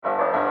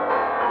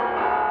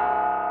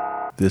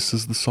This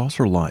is The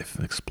Saucer Life,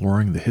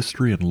 exploring the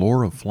history and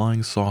lore of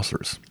flying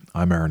saucers.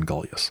 I'm Aaron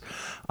Gullius.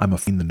 I'm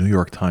in the New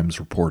York Times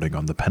reporting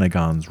on the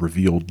Pentagon's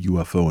revealed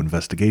UFO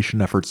investigation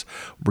efforts.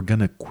 We're going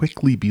to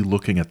quickly be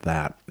looking at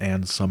that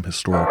and some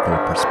historical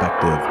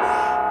perspective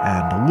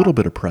and a little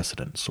bit of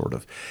precedent, sort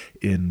of,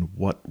 in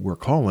what we're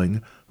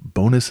calling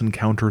Bonus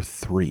Encounter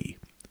 3,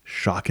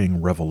 Shocking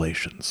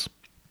Revelations.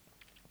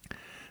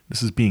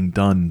 This is being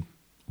done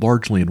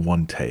largely in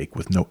one take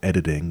with no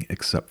editing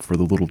except for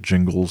the little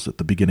jingles at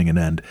the beginning and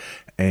end,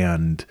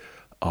 and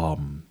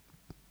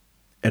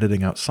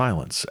editing out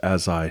silence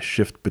as I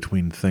shift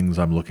between things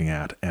I'm looking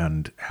at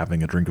and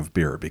having a drink of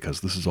beer,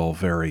 because this is all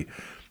very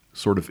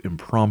sort of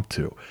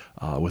impromptu,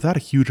 without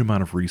a huge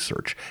amount of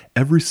research.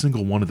 Every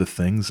single one of the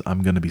things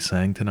I'm going to be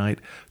saying tonight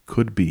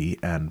could be,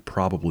 and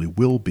probably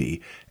will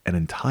be, an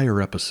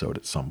entire episode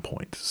at some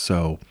point.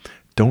 So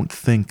don't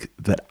think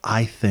that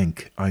I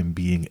think I'm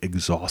being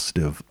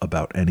exhaustive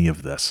about any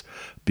of this,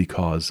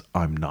 because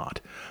I'm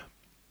not.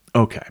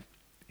 Okay,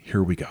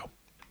 here we go.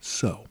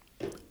 So,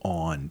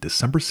 on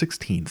December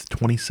 16th,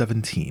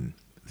 2017,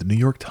 the New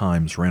York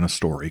Times ran a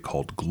story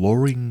called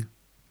Glowing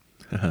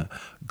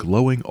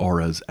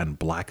Auras and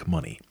Black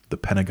Money, the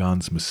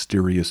Pentagon's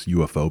Mysterious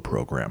UFO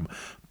Program,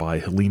 by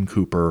Helene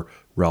Cooper,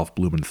 Ralph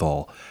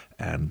Blumenthal,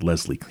 and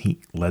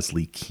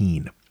Leslie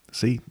Keene.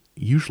 See,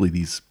 usually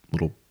these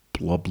little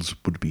blubs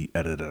would be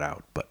edited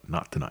out, but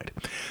not tonight.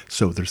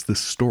 So there's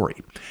this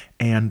story,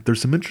 and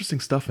there's some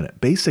interesting stuff in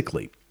it.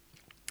 Basically,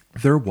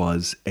 there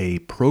was a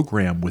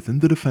program within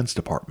the Defense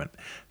Department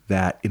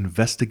that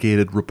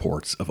investigated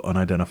reports of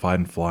unidentified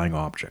and flying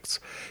objects.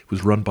 It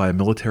was run by a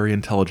military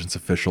intelligence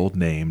official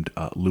named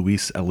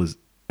Luis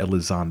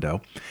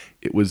Elizondo.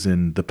 It was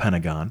in the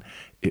Pentagon.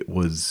 It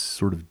was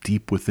sort of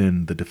deep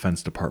within the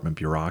Defense Department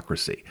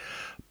bureaucracy.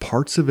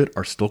 Parts of it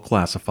are still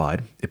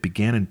classified. It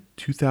began in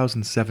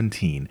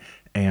 2017,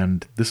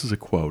 and this is a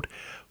quote: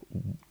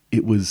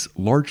 "It was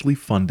largely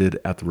funded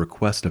at the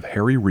request of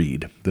Harry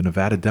Reid, the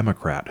Nevada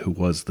Democrat who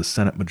was the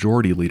Senate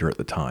Majority Leader at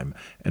the time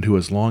and who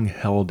has long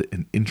held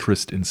an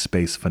interest in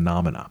space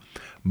phenomena.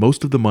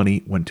 Most of the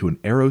money went to an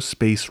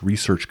aerospace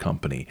research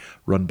company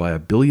run by a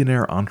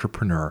billionaire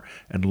entrepreneur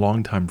and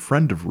longtime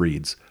friend of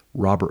Reid's,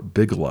 Robert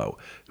Bigelow,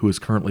 who is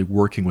currently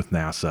working with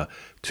NASA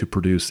to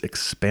produce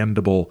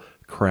expandable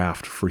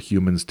craft for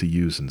humans to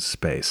use in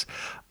space."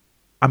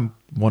 I'm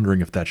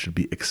wondering if that should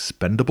be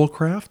expendable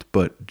craft,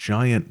 but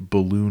giant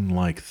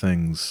balloon-like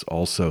things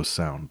also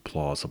sound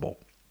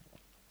plausible.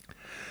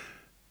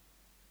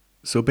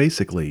 So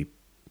basically,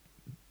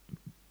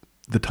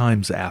 the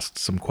Times asked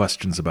some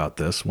questions about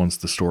this once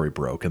the story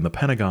broke, and the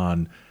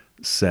Pentagon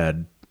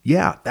said,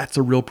 yeah, that's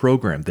a real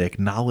program. They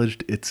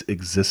acknowledged its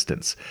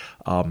existence.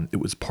 It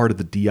was part of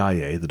the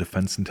DIA, the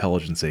Defense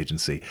Intelligence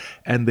Agency,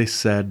 and they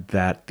said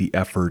that the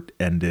effort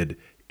ended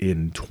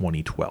in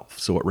 2012.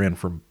 So it ran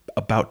from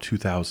about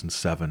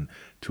 2007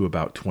 to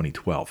about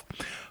 2012.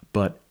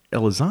 But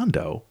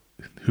Elizondo,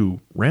 who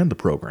ran the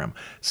program,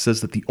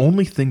 says that the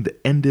only thing that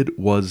ended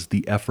was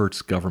the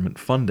effort's government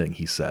funding,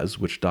 he says,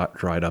 which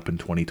dried up in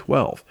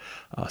 2012.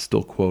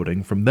 Still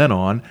quoting, "From then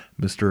on,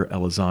 Mr.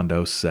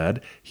 Elizondo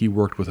said he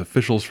worked with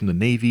officials from the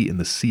Navy and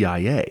the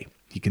CIA.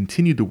 He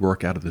continued to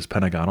work out of his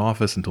Pentagon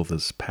office until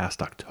this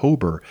past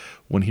October,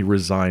 when he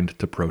resigned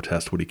to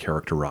protest what he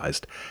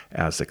characterized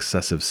as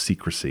excessive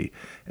secrecy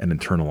and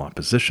internal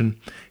opposition.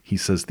 He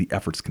says the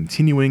effort's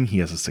continuing. He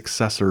has a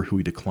successor who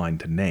he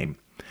declined to name."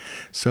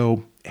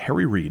 So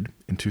Harry Reid,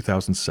 in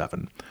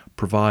 2007,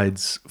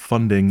 provides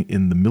funding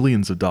in the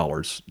millions of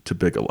dollars to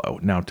Bigelow.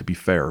 Now, to be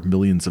fair,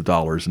 millions of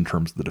dollars in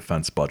terms of the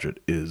defense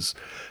budget is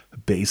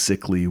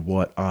basically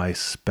what I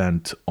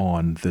spent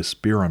on this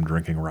beer I'm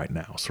drinking right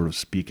now, sort of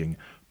speaking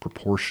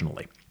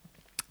proportionally.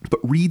 But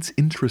Reid's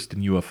interest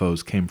in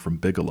UFOs came from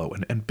Bigelow,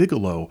 and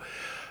Bigelow,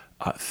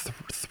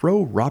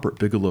 throw Robert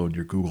Bigelow in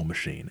your Google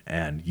machine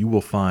and you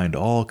will find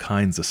all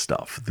kinds of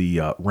stuff.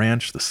 The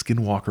ranch, the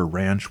Skinwalker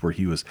Ranch, where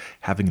he was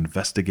having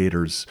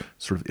investigators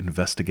sort of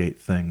investigate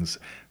things.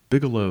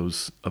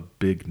 Bigelow's a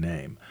big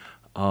name.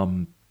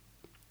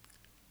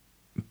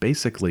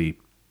 Basically,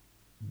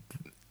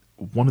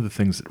 one of the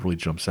things that really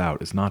jumps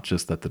out is not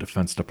just that the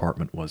Defense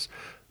Department was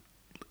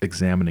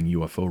examining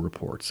UFO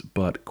reports,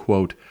 but,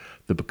 quote,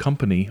 "The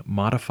company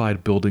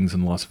modified buildings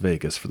in Las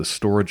Vegas for the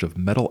storage of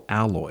metal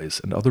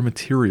alloys and other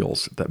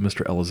materials that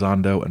Mr.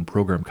 Elizondo and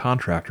program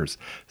contractors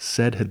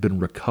said had been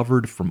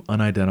recovered from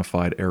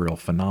unidentified aerial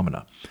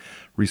phenomena.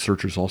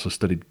 Researchers also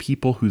studied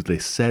people who they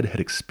said had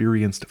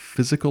experienced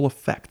physical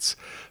effects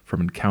from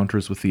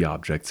encounters with the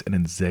objects and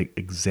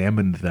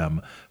examined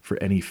them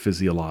for any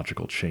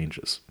physiological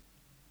changes."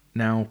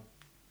 Now,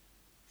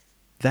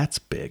 that's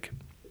big.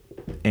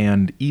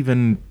 And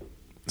even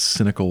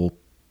cynical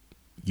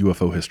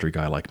UFO history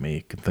guy like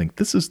me can think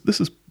this is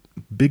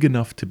big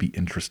enough to be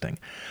interesting.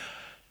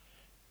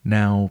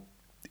 Now,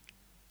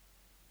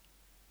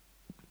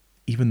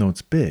 even though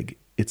it's big,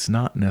 it's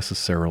not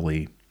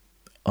necessarily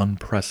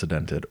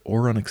unprecedented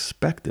or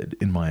unexpected,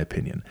 in my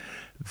opinion,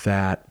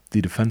 that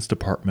the Defense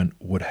Department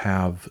would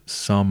have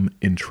some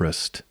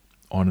interest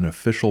on an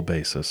official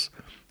basis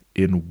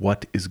in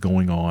what is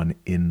going on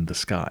in the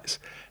skies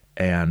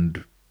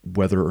and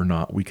whether or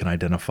not we can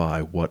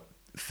identify what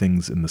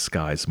things in the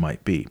skies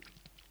might be.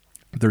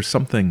 There's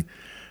something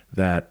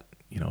that,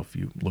 if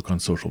you look on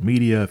social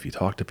media, if you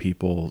talk to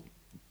people,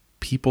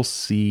 people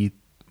see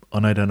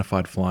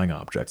unidentified flying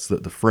objects,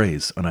 the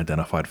phrase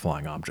unidentified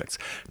flying objects.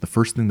 The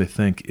first thing they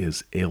think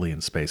is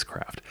alien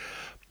spacecraft.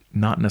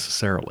 Not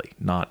necessarily,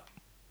 not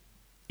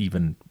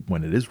even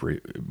when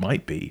it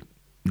might be,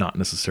 not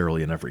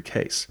necessarily in every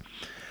case.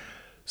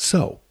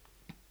 So,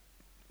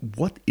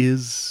 what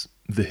is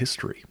the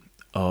history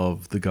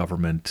of the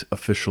government,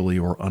 officially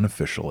or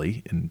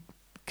unofficially, in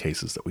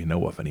cases that we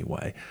know of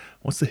anyway?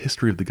 What's the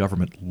history of the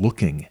government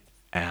looking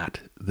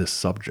at this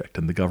subject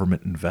and the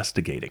government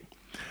investigating?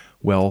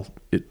 Well,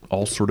 it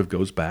all sort of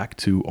goes back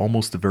to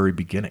almost the very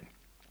beginning,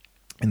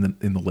 in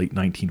the late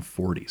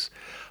 1940s.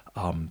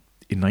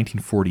 In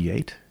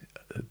 1948,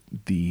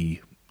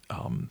 the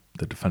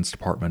Defense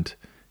Department,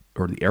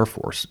 or the Air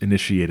Force,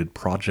 initiated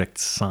Project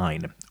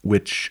Sign,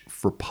 which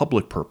for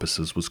public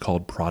purposes was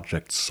called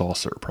Project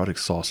Saucer. Project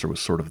Saucer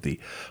was sort of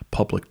the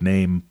public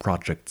name.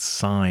 Project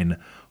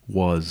Sign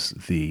was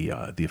the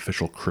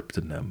official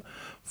cryptonym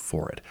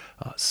for it.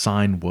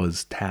 Sign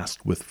was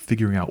tasked with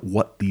figuring out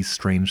what these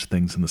strange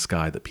things in the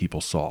sky that people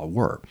saw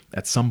were.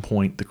 At some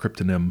point, the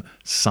cryptonym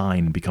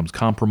Sign becomes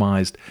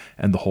compromised,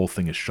 and the whole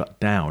thing is shut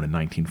down in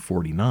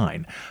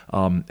 1949,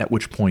 at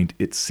which point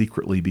it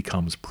secretly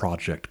becomes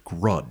Project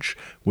Grudge,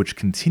 which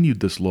continued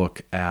this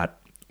look at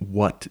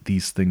what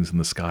these things in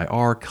the sky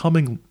are,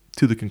 coming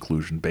to the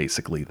conclusion,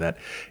 basically, that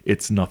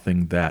it's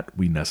nothing that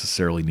we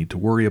necessarily need to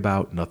worry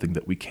about, nothing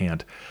that we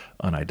can't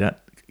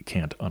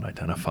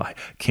identify.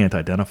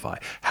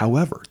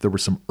 However, there were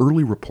some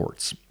early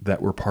reports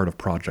that were part of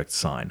Project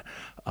Sign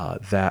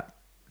that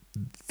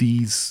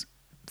these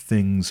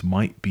things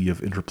might be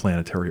of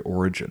interplanetary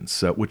origins,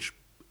 which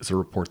is a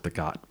report that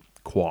got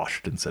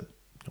quashed and said,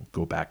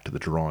 go back to the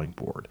drawing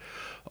board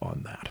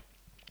on that.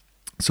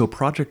 So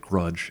Project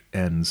Grudge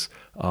ends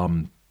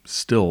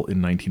still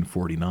in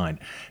 1949.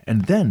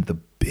 And then the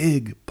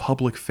big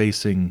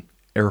public-facing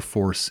Air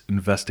Force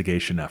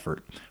investigation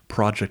effort,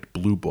 Project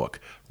Blue Book,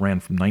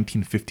 ran from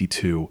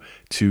 1952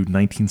 to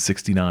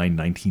 1969,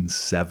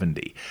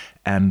 1970.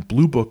 And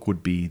Blue Book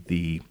would be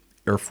the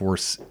Air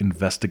Force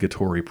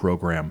investigatory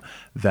program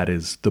that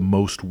is the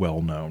most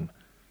well-known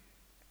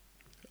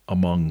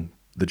among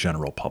the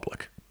general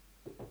public.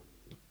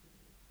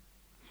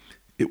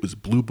 It was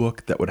Blue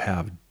Book that would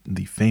have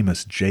the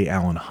famous J.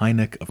 Allen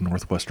Hynek of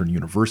Northwestern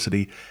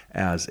University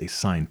as a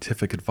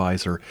scientific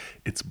advisor.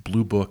 It's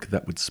Blue Book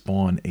that would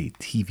spawn a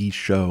TV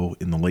show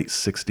in the late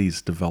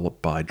 60s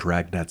developed by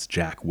Dragnet's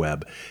Jack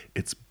Webb.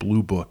 It's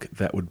Blue Book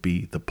that would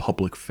be the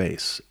public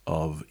face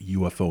of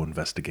UFO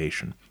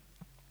investigation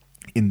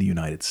in the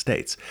United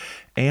States.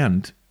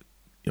 And,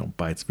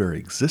 by its very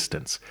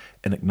existence,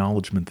 an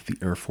acknowledgement that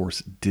the Air Force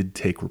did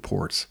take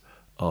reports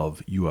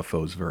of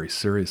UFOs very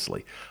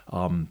seriously.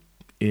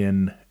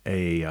 In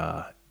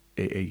an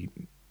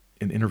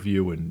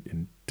interview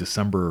in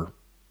December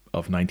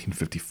of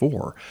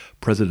 1954,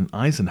 President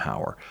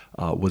Eisenhower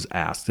was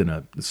asked in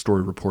a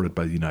story reported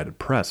by the United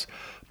Press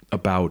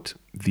about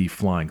the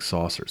flying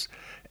saucers.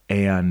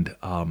 And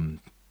a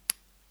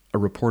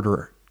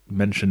reporter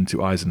mentioned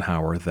to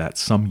Eisenhower that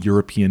some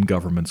European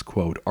governments,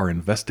 quote, are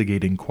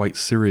investigating quite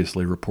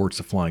seriously reports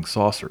of flying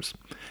saucers.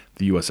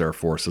 The U.S. Air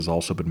Force has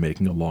also been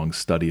making a long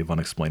study of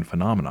unexplained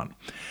phenomenon.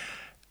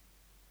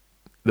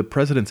 The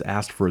president's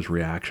asked for his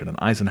reaction, and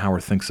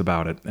Eisenhower thinks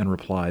about it and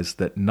replies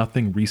that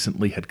nothing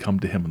recently had come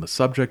to him on the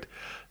subject.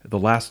 The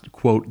last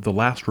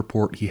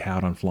report he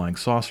had on flying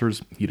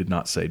saucers, he did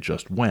not say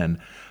just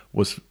when,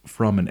 was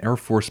from an Air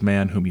Force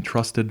man whom he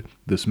trusted.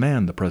 This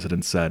man, the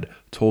president said,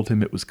 told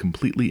him it was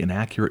completely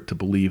inaccurate to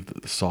believe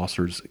that the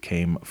saucers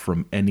came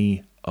from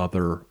any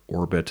other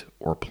orbit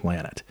or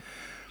planet,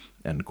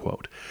 end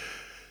quote.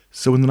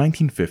 So in the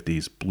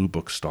 1950s, Blue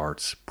Book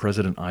starts.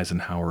 President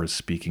Eisenhower is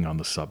speaking on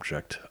the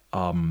subject.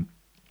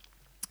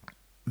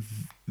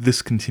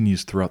 This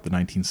continues throughout the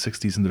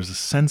 1960s, and there's a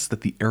sense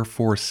that the Air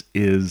Force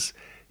is,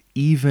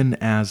 even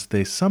as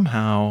they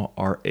somehow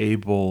are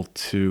able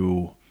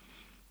to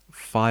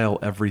file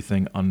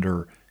everything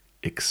under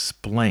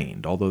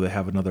explained, although they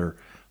have another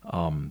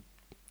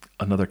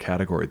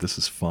category. This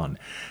is fun.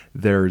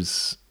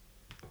 There's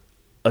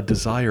a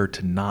desire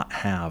to not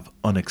have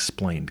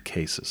unexplained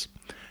cases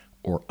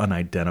or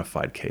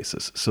unidentified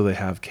cases. So they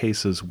have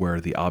cases where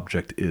the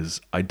object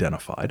is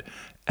identified,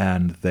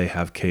 and they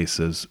have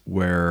cases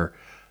where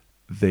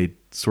they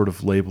sort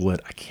of label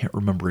it, I can't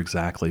remember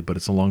exactly, but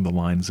it's along the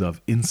lines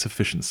of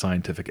insufficient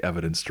scientific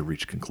evidence to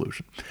reach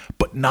conclusion.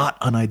 But not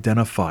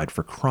unidentified,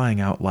 for crying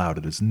out loud.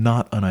 It is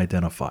not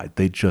unidentified.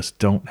 They just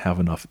don't have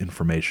enough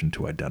information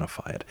to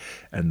identify it.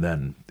 And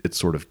then it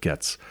sort of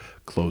gets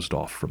closed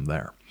off from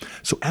there.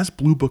 So as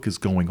Blue Book is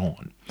going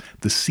on,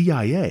 the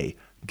CIA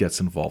gets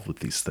involved with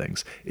these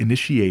things,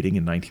 initiating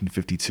in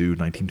 1952,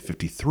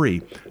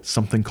 1953,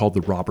 something called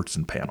the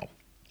Robertson Panel.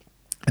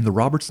 And the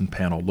Robertson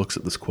panel looks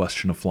at this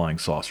question of flying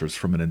saucers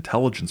from an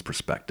intelligence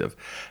perspective.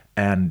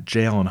 And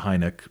J. Allen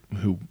Hynek,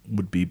 who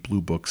would be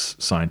Blue Book's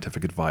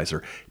scientific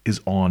advisor, is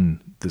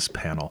on this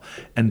panel.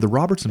 And the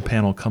Robertson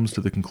panel comes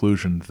to the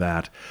conclusion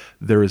that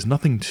there is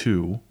nothing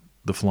to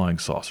the flying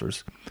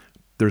saucers.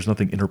 There's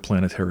nothing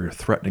interplanetary or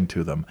threatening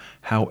to them.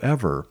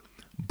 However,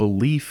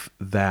 belief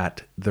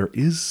that there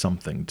is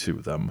something to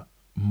them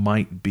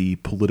might be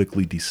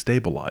politically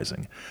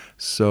destabilizing.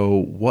 So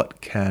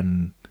what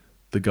can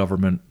the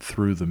government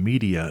through the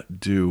media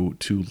do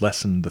to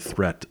lessen the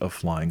threat of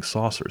flying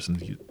saucers?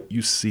 And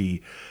you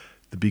see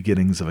the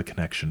beginnings of a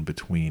connection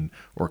between,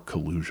 or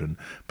collusion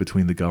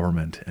between, the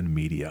government and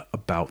media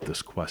about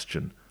this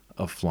question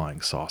of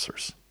flying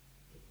saucers.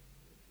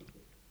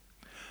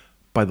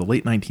 By the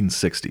late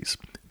 1960s,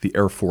 the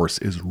Air Force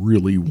is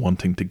really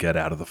wanting to get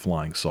out of the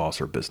flying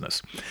saucer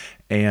business.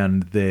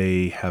 And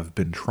they have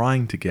been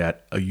trying to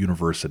get a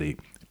university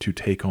to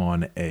take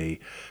on a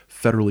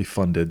federally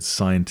funded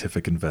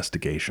scientific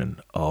investigation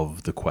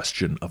of the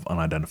question of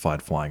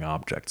unidentified flying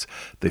objects.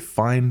 They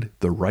find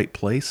the right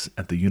place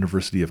at the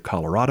University of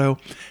Colorado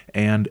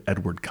and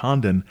Edward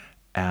Condon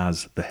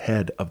as the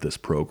head of this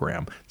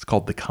program. It's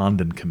called the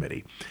Condon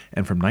Committee.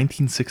 And from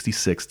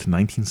 1966 to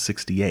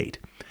 1968,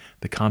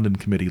 the Condon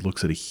Committee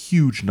looks at a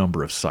huge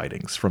number of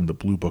sightings from the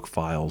Blue Book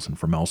files and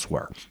from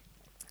elsewhere.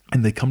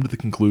 And they come to the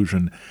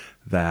conclusion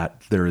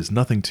that there is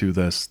nothing to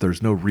this.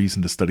 There's no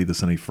reason to study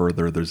this any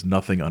further. There's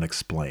nothing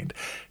unexplained.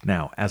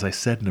 Now, as I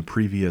said in a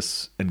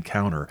previous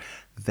encounter,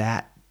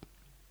 that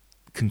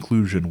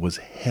conclusion was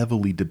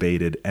heavily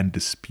debated and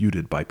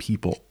disputed by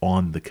people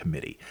on the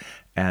committee.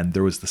 And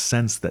there was the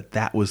sense that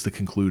that was the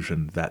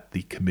conclusion that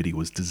the committee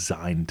was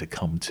designed to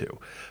come to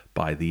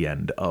by the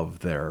end of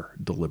their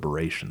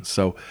deliberations.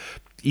 So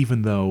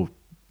even though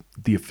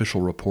the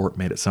official report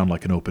made it sound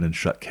like an open and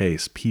shut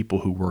case, people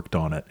who worked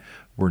on it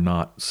were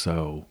not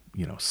so,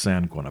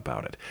 sanguine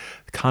about it.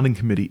 The Condon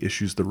Committee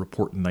issues the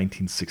report in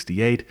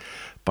 1968.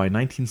 By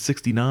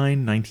 1969,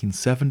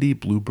 1970,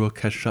 Blue Book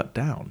has shut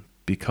down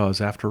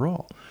because, after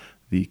all,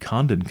 the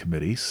Condon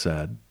Committee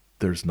said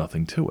there's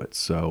nothing to it.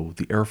 So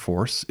the Air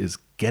Force is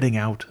getting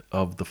out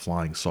of the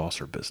flying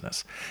saucer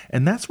business.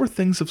 And that's where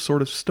things have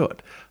sort of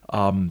stood,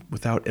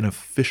 without an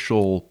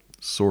official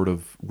sort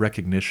of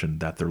recognition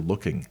that they're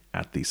looking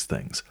at these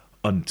things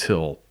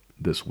until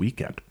this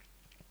weekend.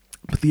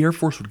 But the Air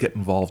Force would get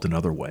involved in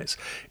other ways.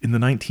 In the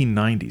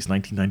 1990s,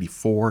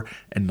 1994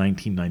 and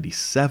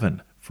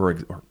 1997,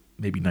 or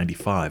maybe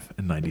 95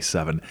 and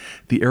 97,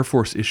 the Air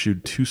Force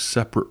issued two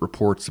separate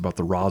reports about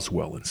the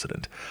Roswell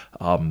incident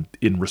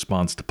in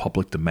response to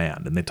public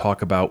demand. And they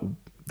talk about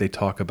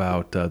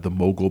the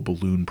Mogul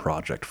Balloon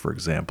Project, for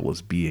example,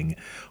 as being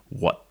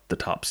what the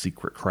top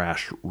secret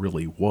crash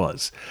really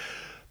was.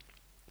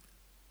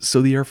 So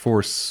the Air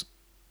Force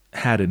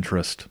had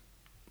interest,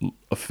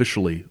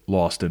 officially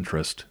lost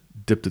interest,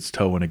 dipped its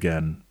toe in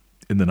again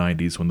in the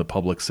 90s when the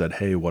public said,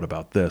 hey, what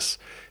about this,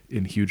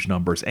 in huge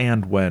numbers,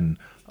 and when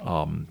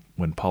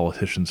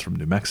politicians from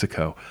New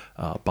Mexico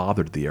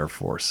bothered the Air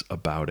Force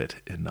about it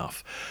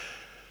enough.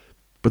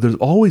 But there's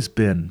always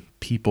been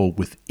people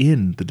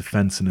within the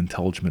defense and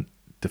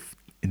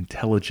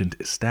intelligent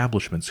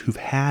establishments who've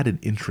had an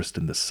interest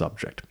in this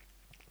subject.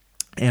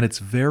 And it's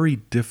very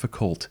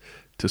difficult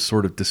to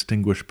sort of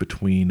distinguish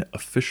between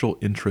official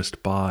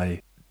interest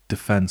by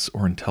defense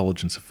or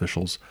intelligence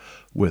officials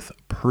with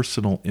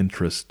personal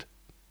interest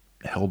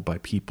held by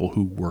people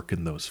who work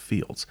in those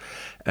fields.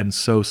 And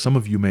so some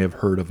of you may have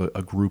heard of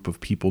a group of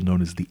people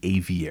known as the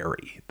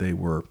Aviary. They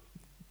were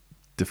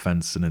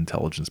defense and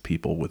intelligence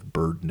people with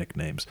bird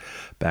nicknames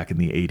back in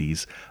the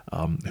 80s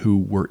who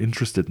were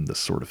interested in this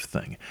sort of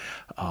thing.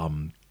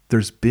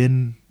 There's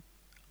been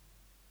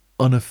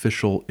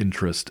unofficial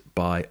interest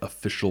by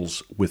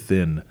officials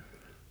within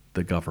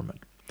the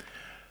government.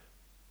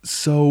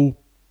 So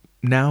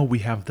now we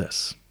have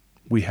this.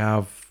 We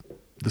have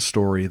the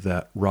story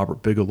that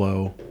Robert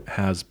Bigelow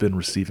has been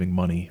receiving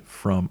money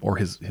from, or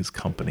his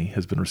company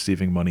has been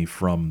receiving money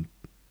from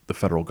the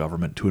federal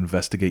government to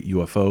investigate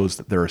UFOs,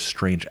 that there are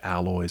strange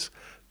alloys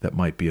that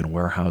might be in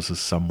warehouses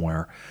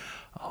somewhere.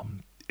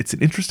 It's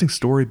an interesting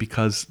story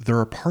because there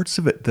are parts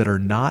of it that are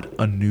not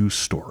a news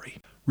story.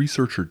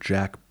 Researcher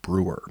Jack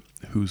Brewer,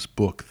 whose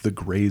book The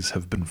Greys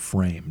Have Been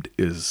Framed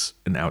is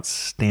an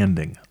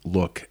outstanding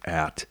look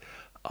at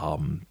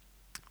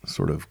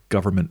sort of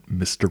government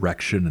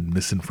misdirection and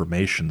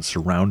misinformation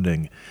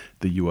surrounding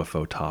the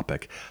UFO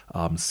topic,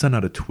 sent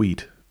out a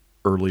tweet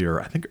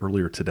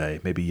earlier today,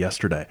 maybe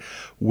yesterday,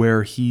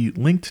 where he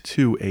linked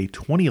to a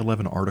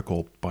 2011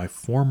 article by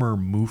former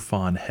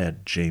MUFON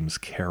head James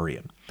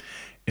Carrion,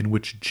 in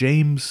which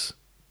James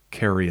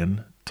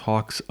Carrion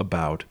talks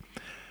about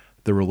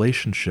the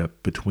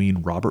relationship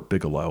between Robert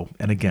Bigelow,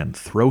 and again,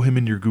 throw him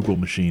in your Google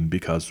machine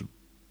because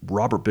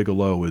Robert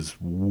Bigelow is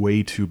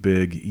way too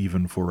big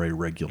even for a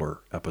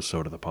regular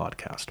episode of the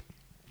podcast.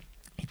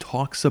 He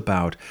talks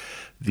about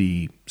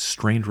the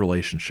strained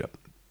relationship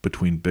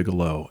between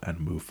Bigelow and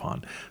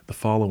MUFON. The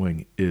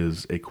following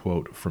is a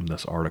quote from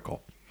this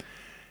article.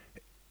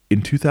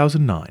 In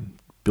 2009,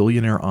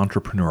 billionaire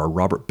entrepreneur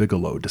Robert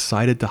Bigelow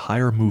decided to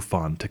hire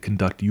MUFON to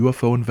conduct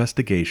UFO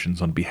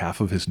investigations on behalf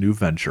of his new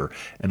venture,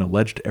 an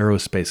alleged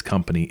aerospace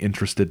company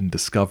interested in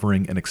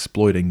discovering and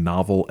exploiting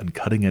novel and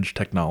cutting-edge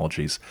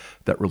technologies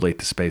that relate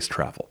to space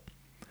travel.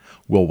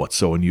 Well, what's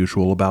so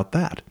unusual about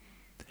that?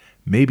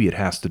 Maybe it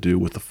has to do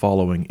with the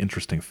following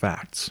interesting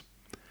facts.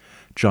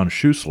 John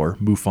Schuessler,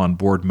 MUFON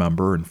board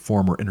member and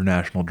former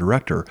international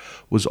director,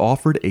 was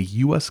offered a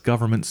U.S.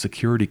 government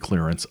security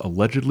clearance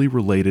allegedly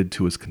related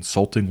to his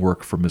consulting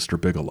work for Mr.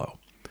 Bigelow.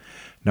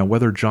 Now,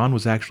 whether John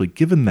was actually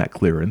given that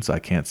clearance, I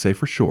can't say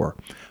for sure,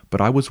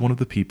 but I was one of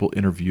the people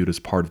interviewed as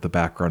part of the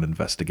background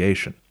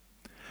investigation.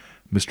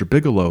 Mr.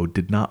 Bigelow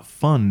did not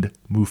fund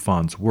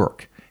MUFON's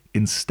work.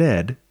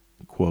 Instead,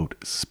 quote,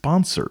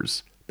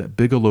 sponsors that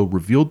Bigelow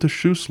revealed to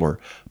Schuessler,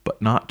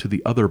 but not to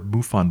the other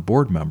MUFON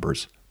board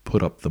members,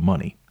 put up the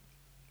money.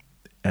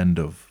 End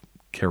of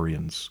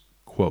Carrion's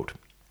quote.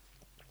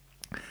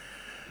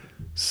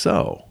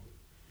 So,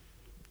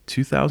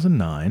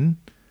 2009,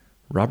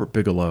 Robert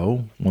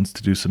Bigelow wants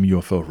to do some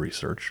UFO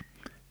research.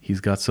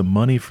 He's got some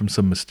money from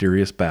some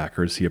mysterious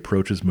backers. He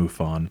approaches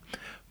MUFON.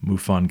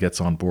 MUFON gets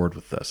on board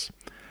with this.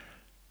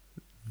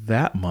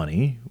 That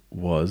money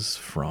was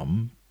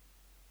from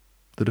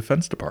the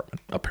Defense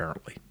Department,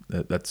 apparently.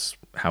 That's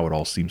how it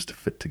all seems to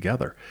fit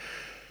together.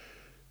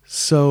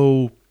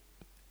 So,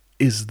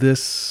 is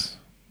this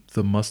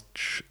the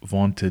much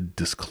vaunted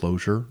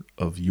disclosure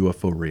of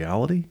UFO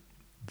reality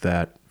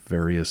that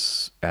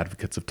various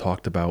advocates have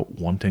talked about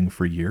wanting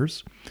for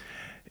years?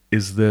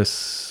 Is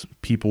this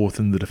people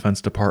within the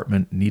Defense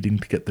Department needing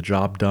to get the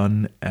job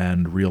done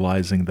and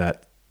realizing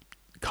that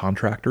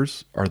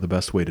contractors are the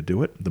best way to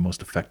do it, the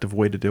most effective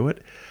way to do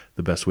it,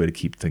 the best way to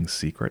keep things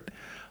secret?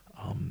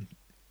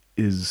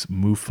 Is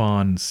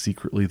MUFON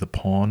secretly the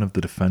pawn of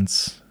the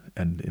defense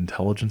and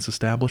intelligence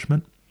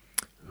establishment?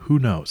 Who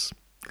knows?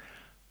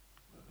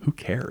 Who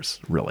cares,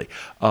 really?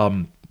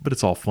 But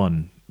it's all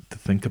fun to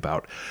think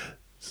about.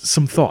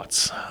 Some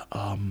thoughts.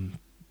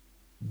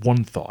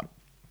 One thought.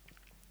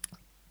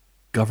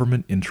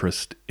 Government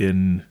interest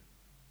in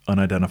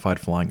unidentified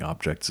flying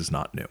objects is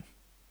not new.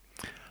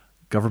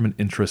 Government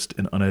interest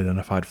in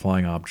unidentified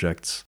flying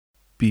objects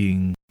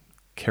being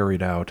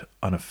carried out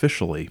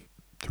unofficially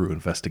through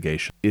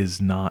investigation is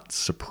not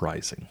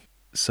surprising.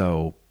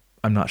 So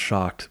I'm not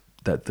shocked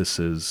that this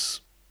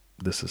has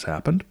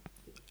happened.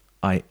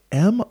 I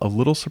am a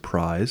little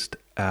surprised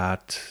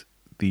at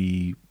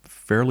the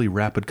fairly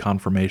rapid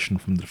confirmation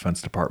from the Defense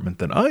Department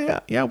that, oh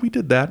yeah, we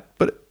did that,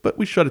 but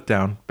we shut it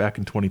down back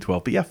in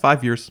 2012. But yeah,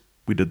 5 years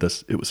we did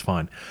this. It was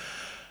fine.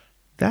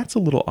 That's a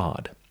little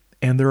odd.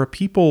 And there are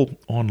people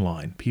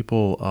online,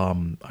 people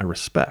I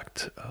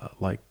respect,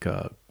 like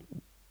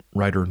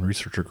writer and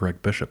researcher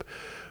Greg Bishop,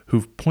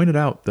 who've pointed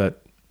out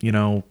that,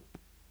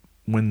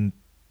 when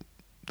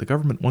the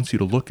government wants you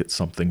to look at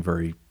something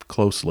very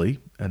closely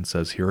and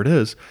says, here it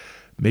is,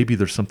 maybe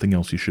there's something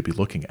else you should be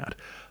looking at.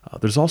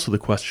 There's also the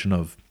question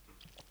of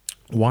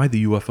why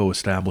the UFO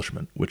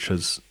establishment, which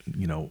has,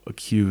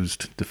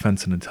 accused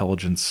defense and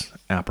intelligence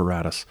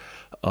apparatus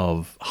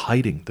of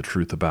hiding the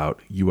truth about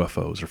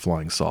UFOs or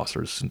flying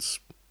saucers since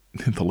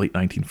the late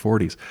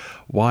 1940s,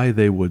 why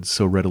they would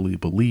so readily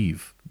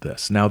believe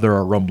this. Now, there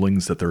are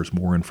rumblings that there's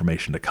more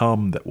information to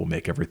come that will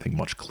make everything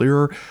much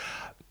clearer.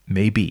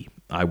 Maybe.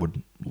 I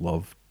would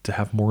love to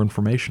have more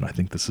information. I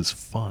think this is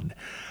fun.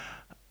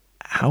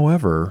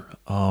 However,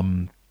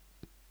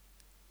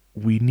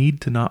 we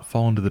need to not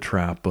fall into the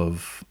trap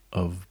of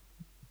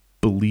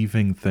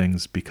believing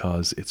things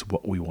because it's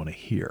what we want to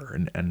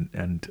hear,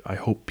 and I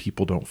hope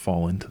people don't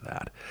fall into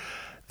that.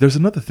 There's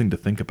another thing to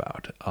think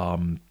about,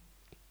 and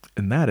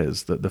that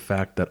is the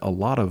fact that a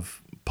lot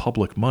of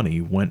public money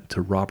went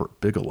to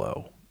Robert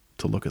Bigelow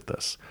to look at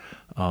this.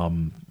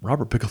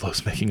 Robert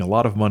Bigelow's making a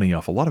lot of money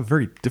off a lot of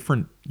very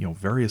different,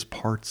 various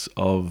parts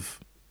of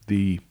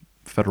the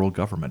federal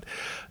government.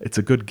 It's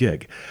a good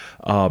gig.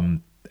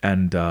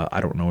 And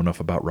I don't know enough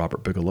about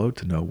Robert Bigelow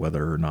to know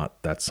whether or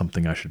not that's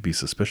something I should be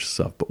suspicious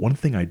of. But one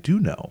thing I do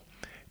know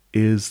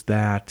is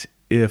that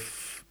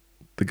if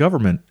the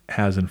government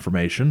has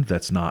information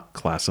that's not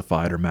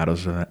classified or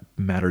matters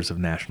of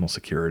national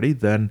security,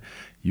 then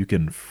you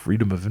can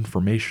Freedom of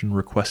Information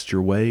request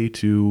your way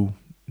to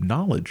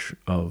knowledge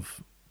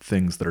of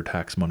things that our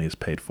tax money is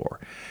paid for.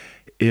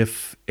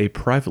 If a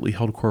privately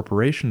held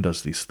corporation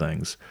does these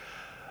things,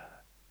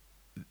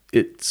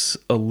 it's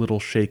a little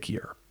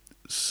shakier.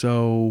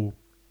 So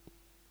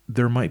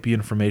there might be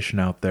information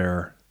out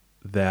there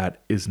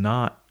that is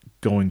not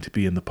going to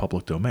be in the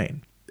public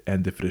domain.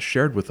 And if it is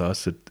shared with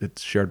us,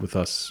 it's shared with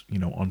us,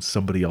 on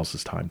somebody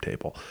else's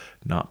timetable,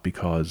 not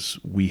because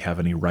we have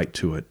any right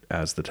to it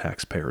as the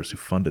taxpayers who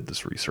funded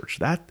this research.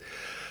 That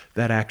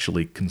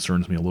actually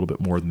concerns me a little bit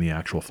more than the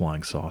actual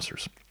flying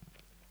saucers.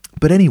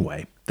 But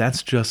anyway,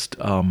 that's just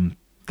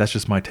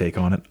my take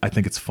on it. I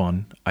think it's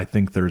fun. I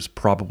think there's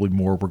probably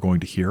more we're going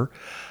to hear.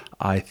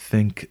 I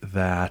think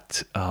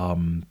that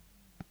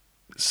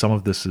some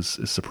of this is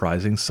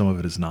surprising. Some of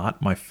it is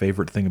not. My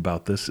favorite thing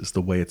about this is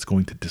the way it's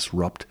going to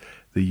disrupt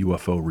the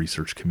UFO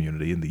research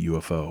community and the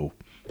UFO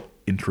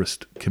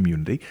interest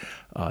community.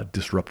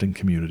 Disrupting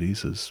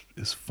communities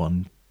is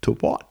fun to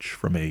watch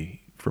from a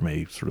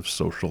sort of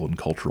social and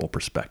cultural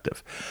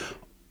perspective.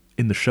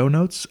 In the show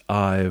notes,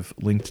 I've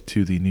linked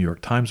to the New York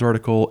Times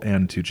article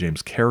and to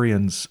James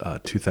Carrion's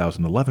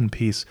 2011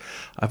 piece.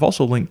 I've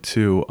also linked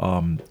to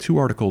 2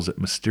 articles at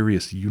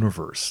Mysterious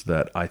Universe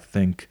that I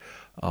think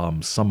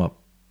sum up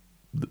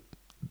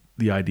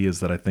the ideas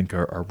that I think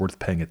are worth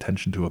paying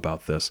attention to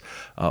about this.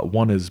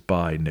 One is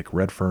by Nick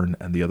Redfern,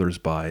 and the other is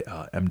by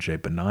MJ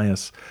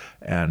Banias,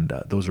 and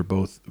those are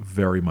both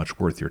very much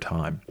worth your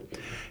time.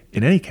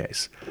 In any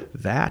case,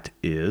 that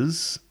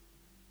is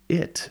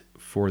it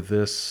for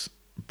this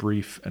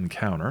brief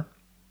encounter.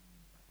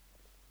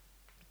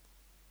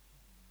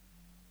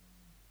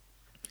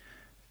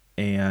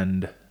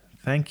 And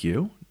thank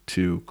you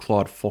to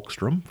Claude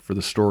Folkstrom for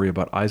the story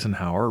about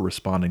Eisenhower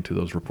responding to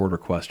those reporter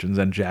questions,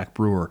 and Jack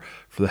Brewer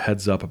for the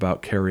heads up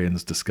about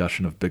Carrion's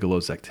discussion of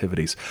Bigelow's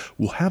activities.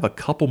 We'll have a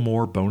couple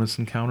more bonus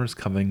encounters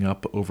coming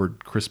up over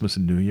Christmas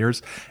and New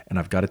Year's, and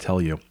I've got to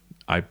tell you,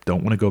 I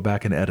don't want to go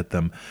back and edit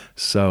them,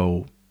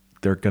 so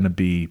they're going to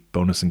be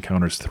bonus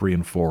encounters 3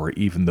 and 4,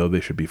 even though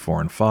they should be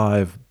 4 and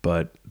 5,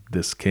 but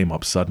this came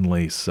up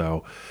suddenly,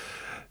 so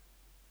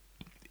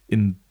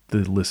in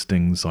the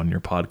listings on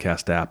your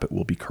podcast app, it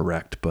will be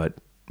correct, but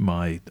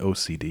my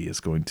OCD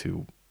is going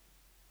to,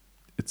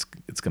 it's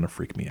going to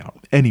freak me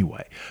out.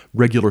 Anyway,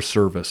 regular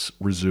service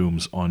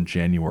resumes on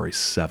January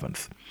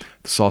 7th.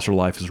 The Saucer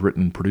Life is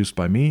written and produced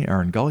by me,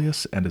 Aaron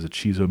Gullius, and is a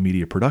Chizo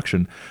Media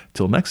production.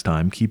 Till next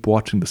time, keep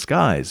watching the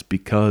skies,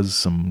 because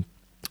some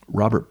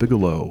Robert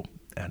Bigelow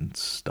and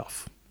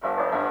stuff.